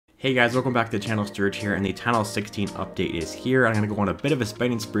Hey guys, welcome back to the channel. Sturge here, and the Channel 16 update is here. I'm going to go on a bit of a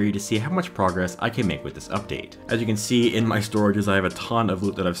spending spree to see how much progress I can make with this update. As you can see in my storages, I have a ton of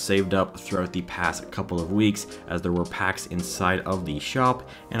loot that I've saved up throughout the past couple of weeks, as there were packs inside of the shop,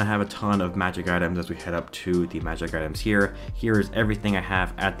 and I have a ton of magic items as we head up to the magic items here. Here is everything I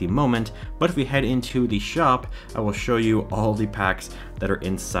have at the moment, but if we head into the shop, I will show you all the packs that are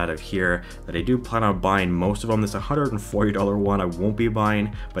inside of here that I do plan on buying. Most of them. This $140 one I won't be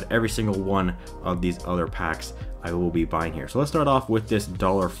buying, but every single one of these other packs I will be buying here. So let's start off with this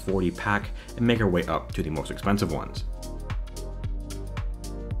 $1.40 pack and make our way up to the most expensive ones.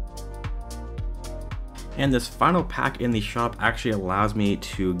 And this final pack in the shop actually allows me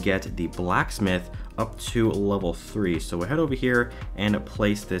to get the blacksmith up to level 3. So we'll head over here and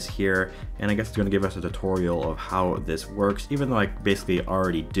place this here, and I guess it's going to give us a tutorial of how this works, even though I basically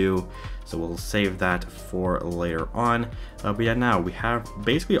already do. So we'll save that for later on. But yeah, now we have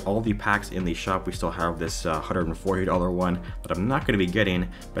basically all the packs in the shop. We still have this $140 one that I'm not going to be getting,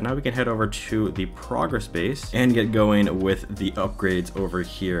 but now we can head over to the progress base and get going with the upgrades over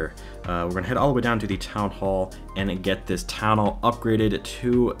here. We're going to head all the way down to the town hall and get this town hall upgraded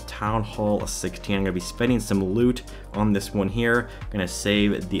to town hall 16. I'm going to be spending some loot on this one here. I'm going to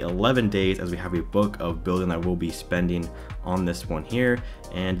save the 11 days as we have a book of building that we'll be spending on this one here.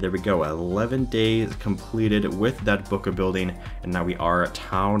 And there we go, 11 days completed with that book of building, and now we are at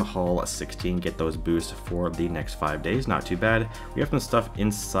town hall 16. Get those boosts for the next 5 days. Not too bad. We have some stuff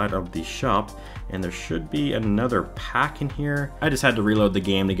inside of the shop, and there should be another pack in here. I just had to reload the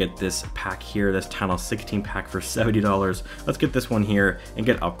game to get this pack here, this town hall 16 pack for $70. Let's get this one here and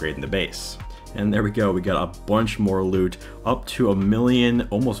get upgrading the base. And there we go, we got a bunch more loot, up to 1 million,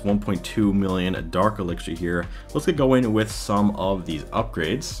 almost 1.2 million dark elixir here. Let's get going with some of these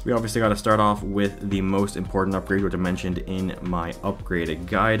upgrades. We obviously got to start off with the most important upgrade, which I mentioned in my upgraded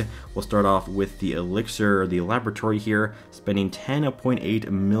guide. We'll start off with the elixir, the laboratory here, spending 10.8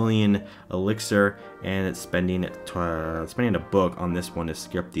 million elixir, and it's spending a book on this one to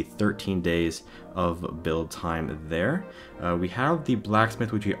skip the 13 days of build time there. We have the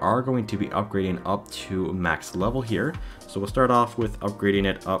blacksmith, which we are going to be upgrading up to max level here. So we'll start off with upgrading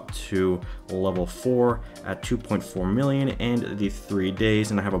it up to level 4 at 2.4 million and the 3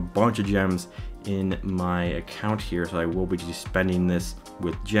 days, and I have a bunch of gems in my account here, so I will be just spending this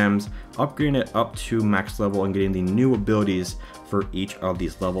with gems, upgrading it up to max level and getting the new abilities for each of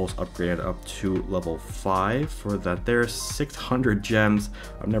these levels. Upgraded up to level 5 for that. There's 600 gems.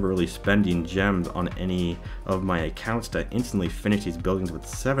 I'm never really spending gems on any of my accounts to instantly finish these buildings, with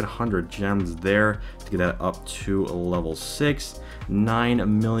 700 gems there to get that up to level 6.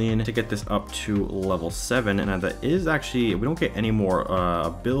 9 million to get this up to level 7, and that is actually, we don't get any more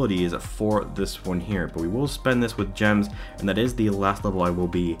abilities for this one here, but we will spend this with gems, and that is the last level I will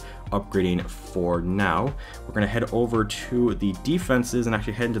be upgrading for now. We're going to head over to the defenses and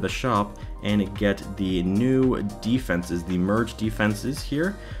actually head into the shop and get the new defenses, the merged defenses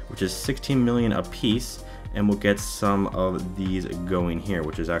here, which is 16 million a piece. And we'll get some of these going here,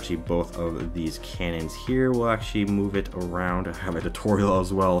 which is actually both of these cannons here. We'll actually move it around. I have a tutorial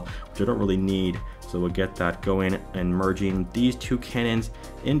as well, which I don't really need. So we'll get that going and merging these two cannons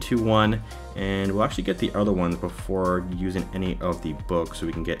into one. And we'll actually get the other ones before using any of the books, so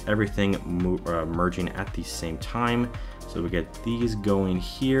we can get everything merging at the same time. So we get these going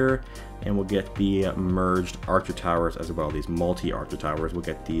here, and we'll get the merged archer towers as well. These multi-archer towers, we'll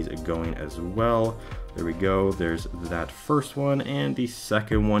get these going as well. There we go, there's that first one and the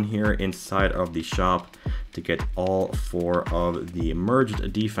second one here inside of the shop to get all 4 of the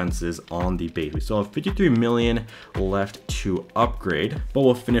merged defenses on the base. We still have 53 million left to upgrade, but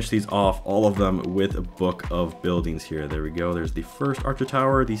we'll finish these off, all of them, with a book of buildings here. There we go, there's the first archer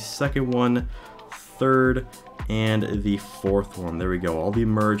tower, the second one, third, and the fourth one. There we go, all the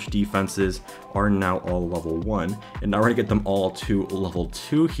merged defenses are now all level 1, and now we're gonna get them all to level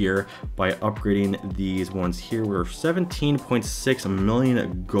 2 here by upgrading these ones here. We're 17.6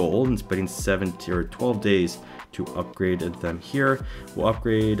 million gold and spending 12 days to upgrade them here. We'll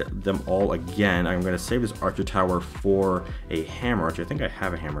upgrade them all again. I'm going to save this archer tower for a hammer, which I think I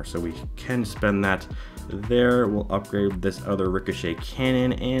have a hammer, so we can spend that there. We'll upgrade this other ricochet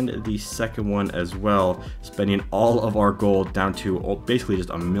cannon and the second one as well, spending all of our gold down to basically just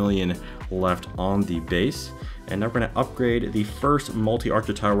 1 million left on the base. And now we're going to upgrade the first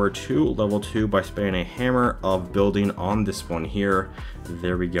multi-archer tower to level 2 by spending a hammer of building on this one here.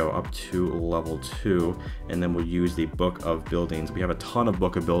 There we go, up to level 2. And then we'll use the book of buildings. We have a ton of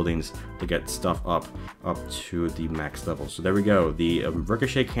book of buildings to get stuff up to the max level. So there we go. The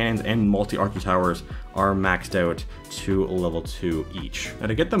ricochet cannons and multi-archer towers are maxed out to level 2 each. Now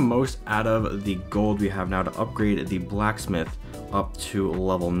to get the most out of the gold we have now to upgrade the blacksmith up to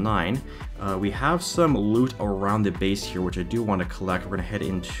level 9, we have some loot around the base here which I do want to collect. We're going to head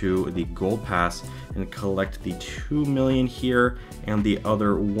into the gold pass and collect the 2 million here and the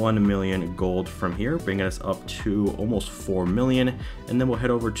other 1 million gold from here, bringing us up to almost 4 million. And then we'll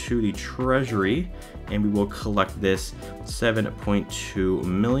head over to the treasury and we will collect this 7.2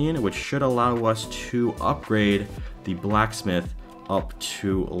 million, which should allow us to upgrade the blacksmith up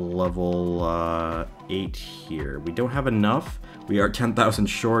to level 8 here. We don't have enough. We are 10,000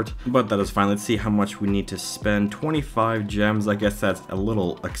 short, but that is fine. Let's see how much we need to spend. 25 gems. I guess that's a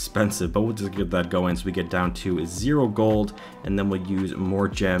little expensive, but we'll just get that going so we get down to 0 gold, and then we'll use more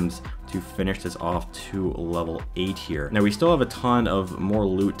gems to finish this off to level 8 here. Now we still have a ton of more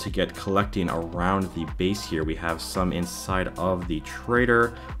loot to get collecting around the base here. We have some inside of the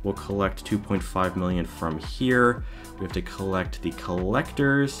trader. We'll collect 2.5 million from here. We have to collect the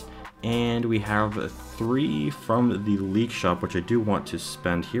collectors, and we have 3 from the league shop, which I do want to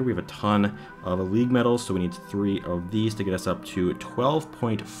spend here. We have a ton of league medals, so we need 3 of these to get us up to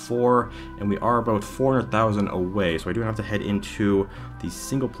 12.4, and we are about 400,000 away. So I do have to head into the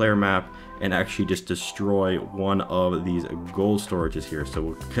single player map and actually just destroy one of these gold storages here. So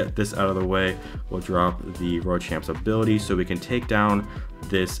we'll get this out of the way. We'll drop the Road Champ's ability so we can take down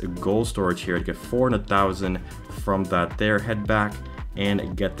this gold storage here to get 400,000 from that there. Head back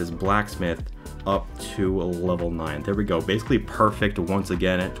and get this blacksmith up to level 9. There we go. Basically perfect once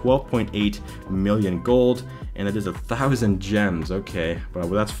again at 12.8 million gold, and it is 1,000 gems. Okay, but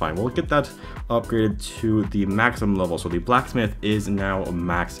that's fine. We'll get that upgraded to the maximum level. So the blacksmith is now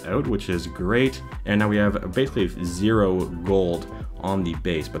maxed out, which is great. And now we have basically 0 gold on the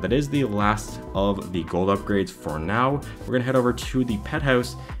base, but that is the last of the gold upgrades for now. We're gonna head over to the pet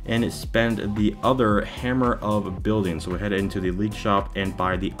house and spend the other hammer of building. So we head into the league shop and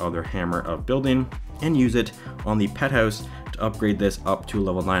buy the other hammer of building and use it on the pet house to upgrade this up to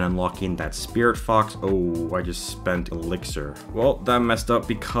level 9, unlocking that spirit fox. Oh, I just spent elixir. Well, that messed up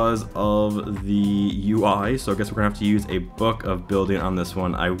because of the UI, so I guess we're gonna have to use a book of building on this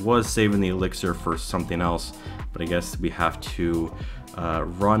one. I was saving the elixir for something else, but I guess we have to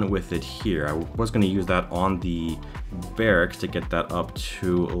run with it here. I was going to use that on the barracks to get that up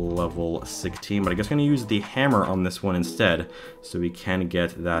to level 16, but I guess I'm going to use the hammer on this one instead so we can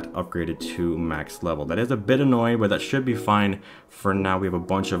get that upgraded to max level. That is a bit annoying, but that should be fine for now. We have a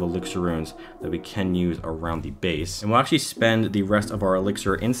bunch of elixir runes that we can use around the base, and we'll actually spend the rest of our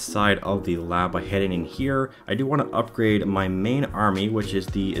elixir inside of the lab by heading in here. I do want to upgrade my main army, which is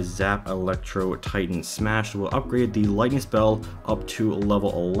the Zap Electro Titan Smash. We'll upgrade the lightning spell up to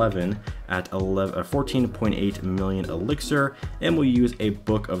level 11 at 14.8 million elixir, and we'll use a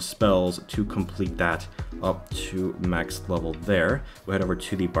book of spells to complete that up to max level there. We'll head over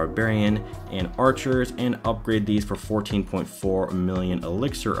to the barbarian and archers and upgrade these for 14.4 million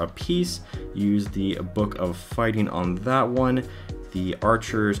elixir a piece. Use the book of fighting on that one. The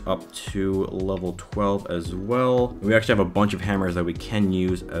archers up to level 12 as well. We actually have a bunch of hammers that we can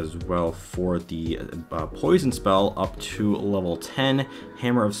use as well for the poison spell up to level 10.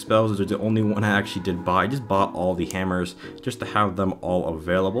 Hammer of spells is the only one I actually did buy. I just bought all the hammers just to have them all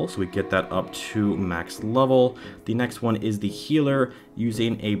available, so we get that up to max level. The next one is the healer,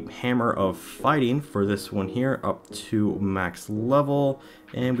 using a hammer of fighting for this one here up to max level.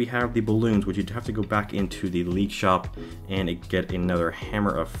 And we have the balloons, which you'd have to go back into the league shop and get another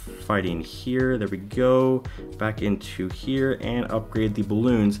hammer of fighting here. There we go. Back into here and upgrade the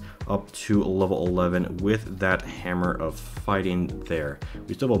balloons up to level 11 with that hammer of fighting there.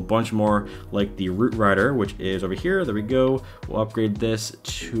 We still have a bunch more, like the root rider, which is over here. There we go. We'll upgrade this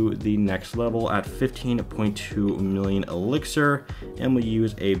to the next level at 15.2 million elixir, and we'll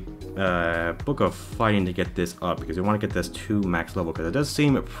use a book of fighting to get this up because we want to get this to max level because it does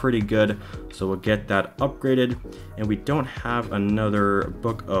seem pretty good. So we'll get that upgraded, and we don't have another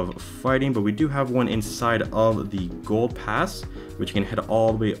book of fighting, but we do have one inside of the gold pass, which you can head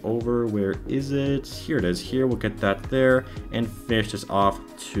all the way over. Where is it? Here it is. Here we'll get that there and finish this off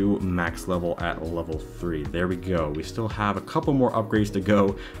to max level at level 3. There we go. We still have a couple more upgrades to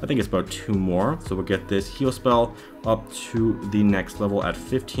go. I think it's about 2 more. So we'll get this heal spell up to the next level at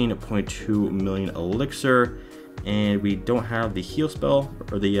 15.2 million elixir. And we don't have the heal spell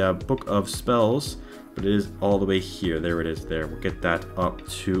or the book of spells but it is all the way here. There it is there. We'll get that up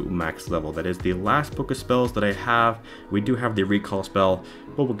to max level. That is the last book of spells that I have. We do have the recall spell,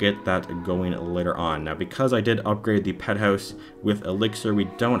 but we'll get that going later on. Now, because I did upgrade the pet house with elixir, we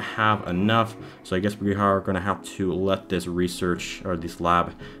don't have enough, so I guess we are going to have to let this research, or this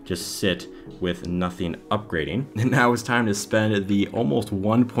lab, just sit with nothing upgrading. And now it's time to spend the almost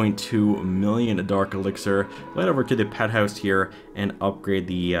 1.2 million dark elixir, right over to the pet house here, and upgrade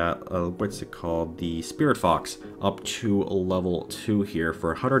the, what's it called, the Spirit Fox up to level 2 here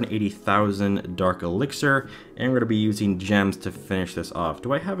for 180,000 dark elixir, and we're going to be using gems to finish this off.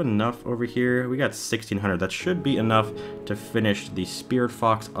 Do I have enough over here? We got 1,600. That should be enough to finish the Spirit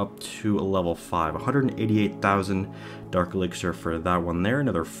Fox up to level 5. 188,000 dark elixir for that one there.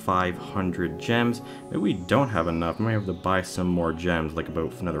 Another 500 gems. Maybe we don't have enough. I might have to buy some more gems, like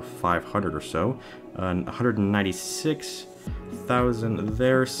about another 500 or so. 196,000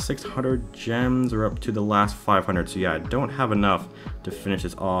 there. 600 gems. We're up to the last 500. So yeah, I don't have enough to finish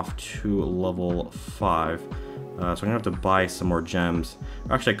this off to level 5. So I'm gonna have to buy some more gems.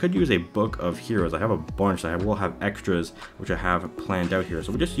 Actually, I could use a book of heroes. I have a bunch. I will have extras, which I have planned out here.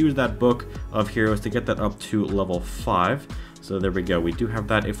 So we'll just use that book of heroes to get that up to level 5. So there we go. We do have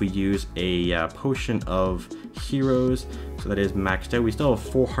that if we use a potion of heroes. So that is maxed out. We still have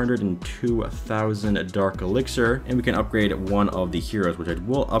 402,000 dark elixir, and we can upgrade one of the heroes, which I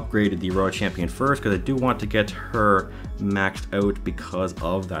will upgrade the Royal Champion first because I do want to get her maxed out because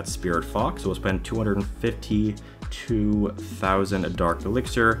of that Spirit Fox. So we'll spend 252,000 dark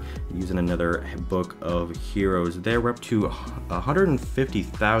elixir using another book of heroes there. We're up to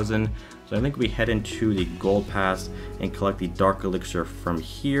 150,000. So I think we head into the gold pass and collect the dark elixir from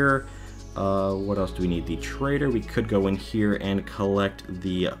here. What else do we need? The trader. We could go in here and collect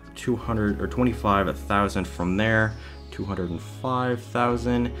the 225,000 from there.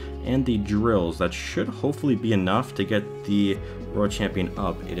 205,000, and the drills. That should hopefully be enough to get the Royal Champion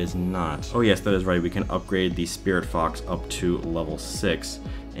up. It is not. Oh yes, that is right. We can upgrade the Spirit Fox up to level 6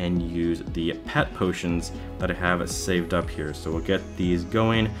 and use the pet potions that I have saved up here. So we'll get these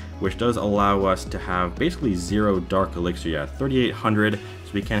going, which does allow us to have basically 0 dark elixir. Yeah, 3,800. So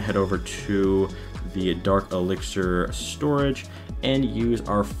we can head over to the dark elixir storage and use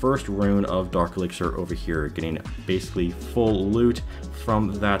our first rune of dark elixir over here, getting basically full loot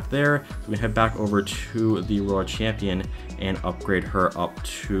from that there. So we head back over to the Royal Champion and upgrade her up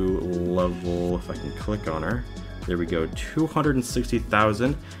to level, if I can click on her. There we go,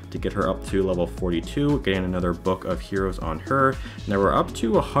 260,000 to get her up to level 42, getting another book of heroes on her. Now we're up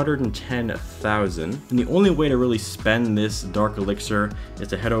to 110,000, and the only way to really spend this dark elixir is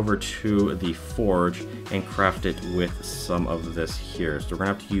to head over to the forge and craft it with some of this here. So we're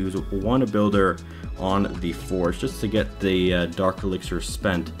gonna have to use one builder on the forge just to get the dark elixir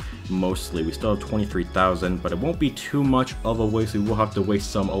spent mostly. We still have 23,000, but it won't be too much of a waste. We will have to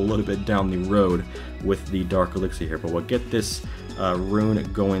waste some a little bit down the road with the dark elixir here, but we'll get this rune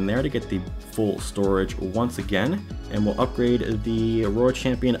going there to get the full storage once again, and we'll upgrade the Royal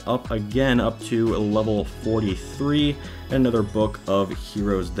Champion up again up to level 43, and another book of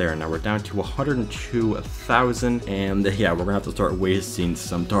heroes there. Now we're down to 102,000, and yeah, we're gonna have to start wasting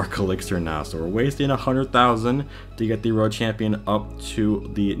some dark elixir now. So we're wasting 100,000 to get the Royal Champion up to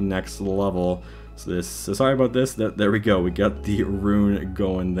the next level. So sorry about this. There we go. We got the rune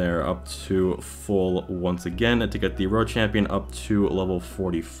going there up to full once again to get the Royal Champion up to level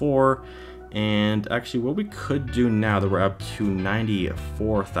 44. And actually, what we could do now that we're up to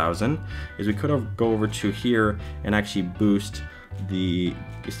 94,000 is we could go over to here and actually boost the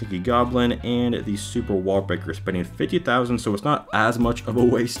Sneaky Goblin and the Super Wall Breaker, spending 50,000, so it's not as much of a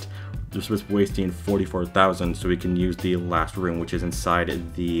waste. Just was wasting 44,000, so we can use the last rune, which is inside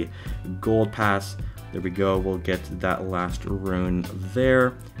the gold pass. There we go. We'll get that last rune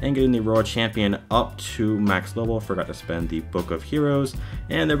there, and getting the Royal Champion up to max level. Forgot to spend the Book of Heroes,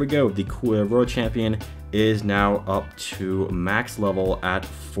 and there we go. The Royal Champion is now up to max level at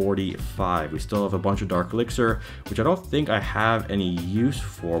 45. We still have a bunch of dark elixir, which I don't think I have any use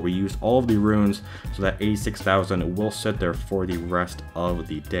for. We used all of the runes, so that 86,000 will sit there for the rest of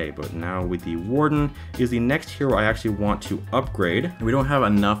the day. But now with the Warden is the next hero I actually want to upgrade. We don't have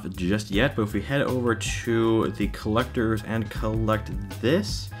enough just yet, but if we head over to the collectors and collect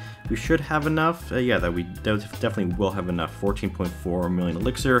this, we should have enough. Yeah, that we definitely will have enough. 14.4 million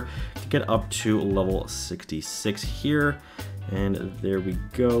elixir to get up to level 66 here. And there we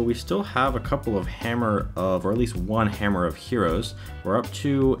go. We still have a couple of or at least one hammer of heroes. We're up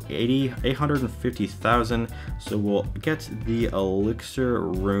to 850,000. So we'll get the elixir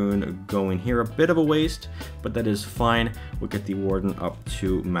rune going here. A bit of a waste, but that is fine. We'll get the warden up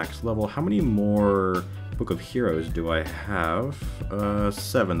to max level. How many more Book of Heroes do I have?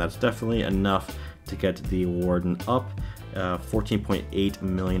 7. That's definitely enough to get the warden up. 14.8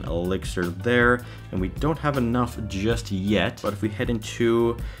 million elixir there, and we don't have enough just yet, but if we head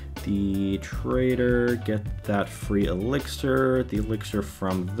into the trader, get that free elixir, the elixir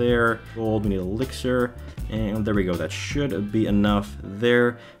from there, gold, we need elixir, and there we go. That should be enough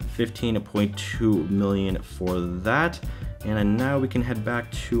there. 15.2 million for that. And now we can head back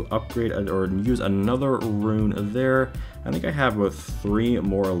to upgrade or use another rune there. I think I have about 3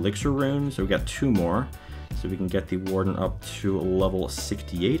 more elixir runes, so we got 2 more. So we can get the warden up to level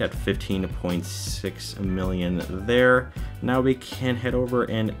 68 at 15.6 million there. Now we can head over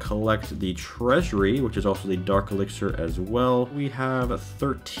and collect the treasury, which is also the dark elixir as well. We have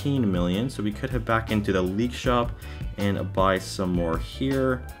 13 million, so we could head back into the league shop and buy some more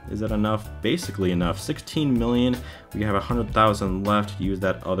here. Is that enough? Basically enough. 16 million. We have 100,000 left to use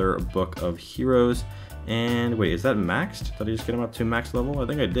that other book of heroes. And wait, is that maxed? Did I just get him up to max level? I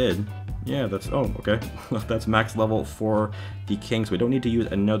think I did. Yeah, that's, oh, okay. That's max level for the king, so we don't need to use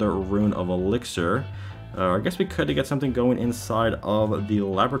another rune of elixir. I guess we could get something going inside of the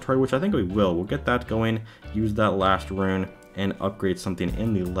laboratory, which I think we will. We'll get that going, use that last rune, and upgrade something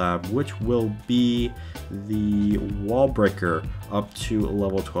in the lab, which will be the wall breaker up to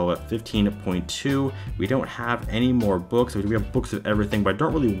level 12 at 15.2. We don't have any more books. We have books of everything, but I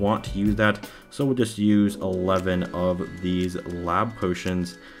don't really want to use that, so we'll just use 11 of these lab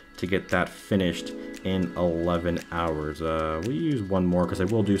potions to get that finished in 11 hours. We'll use one more because I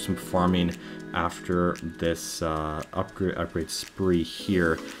will do some farming after this upgrade spree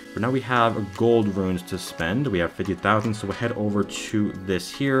here. But now we have gold runes to spend. We have 50,000, so we'll head over to this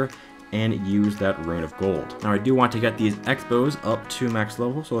here and use that rune of gold. Now I do want to get these expos up to max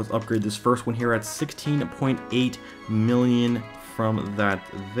level, so let's upgrade this first one here at 16.8 million from that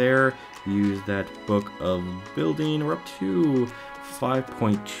there. Use that book of building. We're up to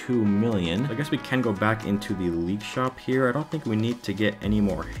 5.2 million. I guess we can go back into the league shop here. I don't think we need to get any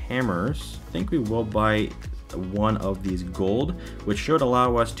more hammers. I think we will buy one of these gold, which should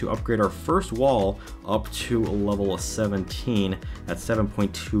allow us to upgrade our first wall up to level 17 at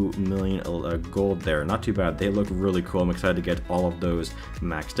 7.2 million gold there. Not too bad. They look really cool. I'm excited to get all of those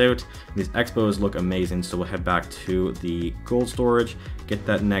maxed out. These expos look amazing, so we'll head back to the gold storage, get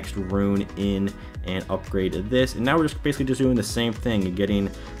that next rune in, and upgrade this. And now we're just basically just doing the same thing, getting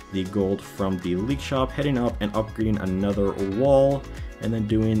the gold from the league shop, heading up and upgrading another wall, and then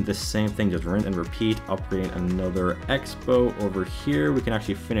doing the same thing, just rinse and repeat, upgrading another expo over here. We can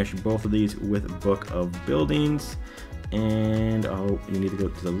actually finish both of these with Book of Buildings. And oh, you need to go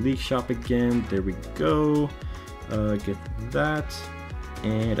to the league shop again. There we go. Get that.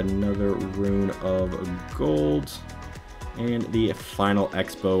 And another rune of gold. And the final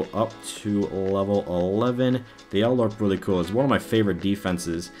expo up to level 11. They all look really cool. It's one of my favorite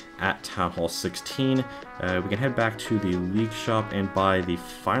defenses at Town Hall 16. We can head back to the league shop and buy the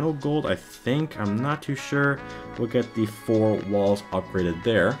final gold, I think. I'm not too sure. We'll get the 4 walls upgraded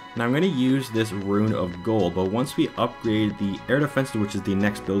there. Now I'm going to use this rune of gold, but once we upgrade the air defense, which is the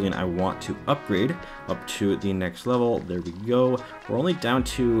next building I want to upgrade up to the next level, there we go. We're only down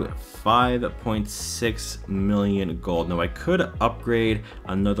to 5.6 million gold. Now I could upgrade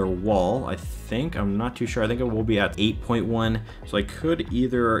another wall, I think. I'm not too sure. I think it will be at 8.1. So I could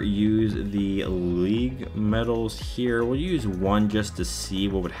either use the league medals here. We'll use 1 just to see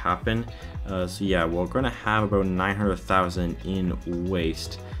what would happen. So yeah, we're going to have about 900,000 in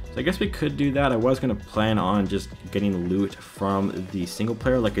waste. So I guess we could do that. I was going to plan on just getting loot from the single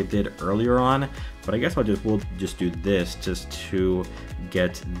player like I did earlier on, but I guess we'll just do this just to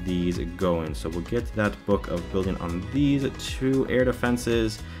get these going. So we'll get that Book of Building on these 2 air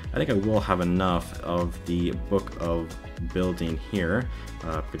defenses. I think I will have enough of the Book of Building here.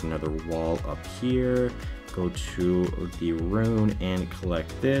 Put another wall up here. Go to the rune and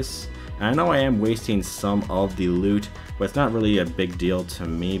collect this. And I know I am wasting some of the loot, but it's not really a big deal to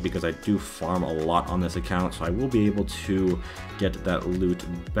me because I do farm a lot on this account, so I will be able to get that loot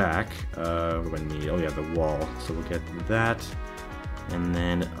back. Oh yeah, the wall. So we'll get that, and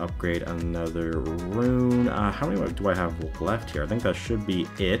then upgrade another rune. How many do I have left here? I think that should be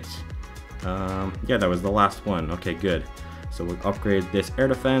it. Yeah, that was the last one. Okay, good. So we'll upgrade this air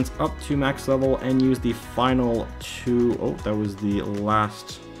defense up to max level and use the final 2. Oh, that was the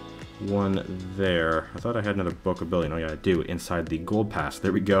last one there. I thought I had another book ability. Oh yeah, I do, inside the gold pass.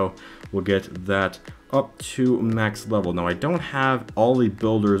 There we go. We'll get that up to max level. Now I don't have all the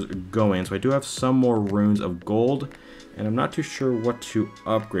builders going, so I do have some more runes of gold, and I'm not too sure what to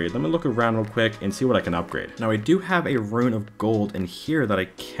upgrade. Let me look around real quick and see what I can upgrade. Now I do have a rune of gold in here that I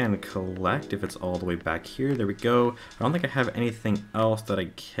can collect if it's all the way back here. There we go. I don't think I have anything else that I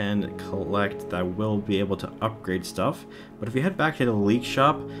can collect that will be able to upgrade stuff. But if we head back to the leak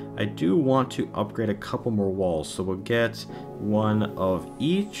shop, I do want to upgrade a couple more walls. So we'll get one of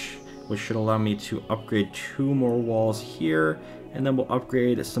each, which should allow me to upgrade 2 more walls here. And then we'll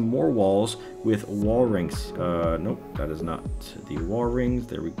upgrade some more walls with wall rings. Nope, that is not the wall rings.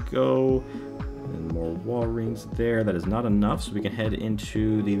 There we go. And more wall rings there. That is not enough, so we can head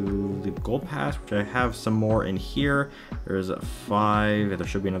into the gold pass, which I have some more in here. There's 5. There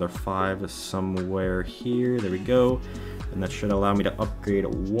should be another 5 somewhere here. There we go. And that should allow me to upgrade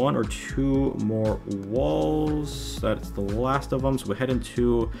 1 or 2 more walls. That's the last of them. So we'll head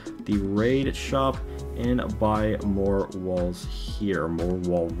into the raid shop and buy more walls here, more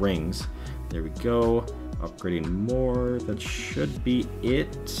wall rings. There we go. Upgrading more. That should be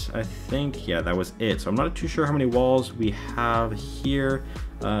it, I think. Yeah, that was it. So I'm not too sure how many walls we have here.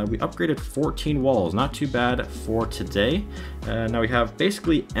 We upgraded 14 walls, not too bad for today. Now we have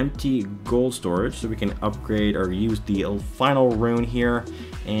basically empty gold storage, so we can upgrade or use the final rune here.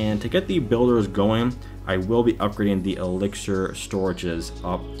 And to get the builders going, I will be upgrading the elixir storages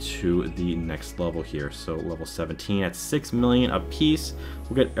up to the next level here. So level 17 at 6 million a piece.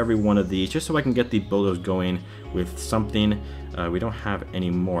 We'll get every one of these just so I can get the builders going with something. We don't have any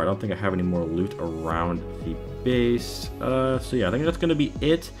more. I don't think I have any more loot around the base. So yeah, I think that's gonna be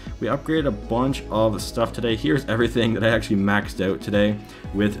it. We upgraded a bunch of stuff today. Here's everything that I actually maxed out today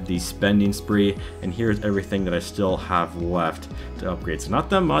with the spending spree, and here's everything that I still have left to upgrade. So not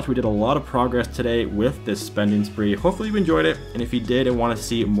that much. We did a lot of progress today with this spending spree. Hopefully you enjoyed it, and if you did and want to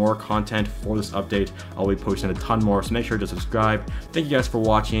see more content for this update, I'll be posting a ton more, so make sure to subscribe. Thank you guys for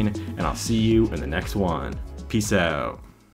watching, and I'll see you in the next one. Peace out.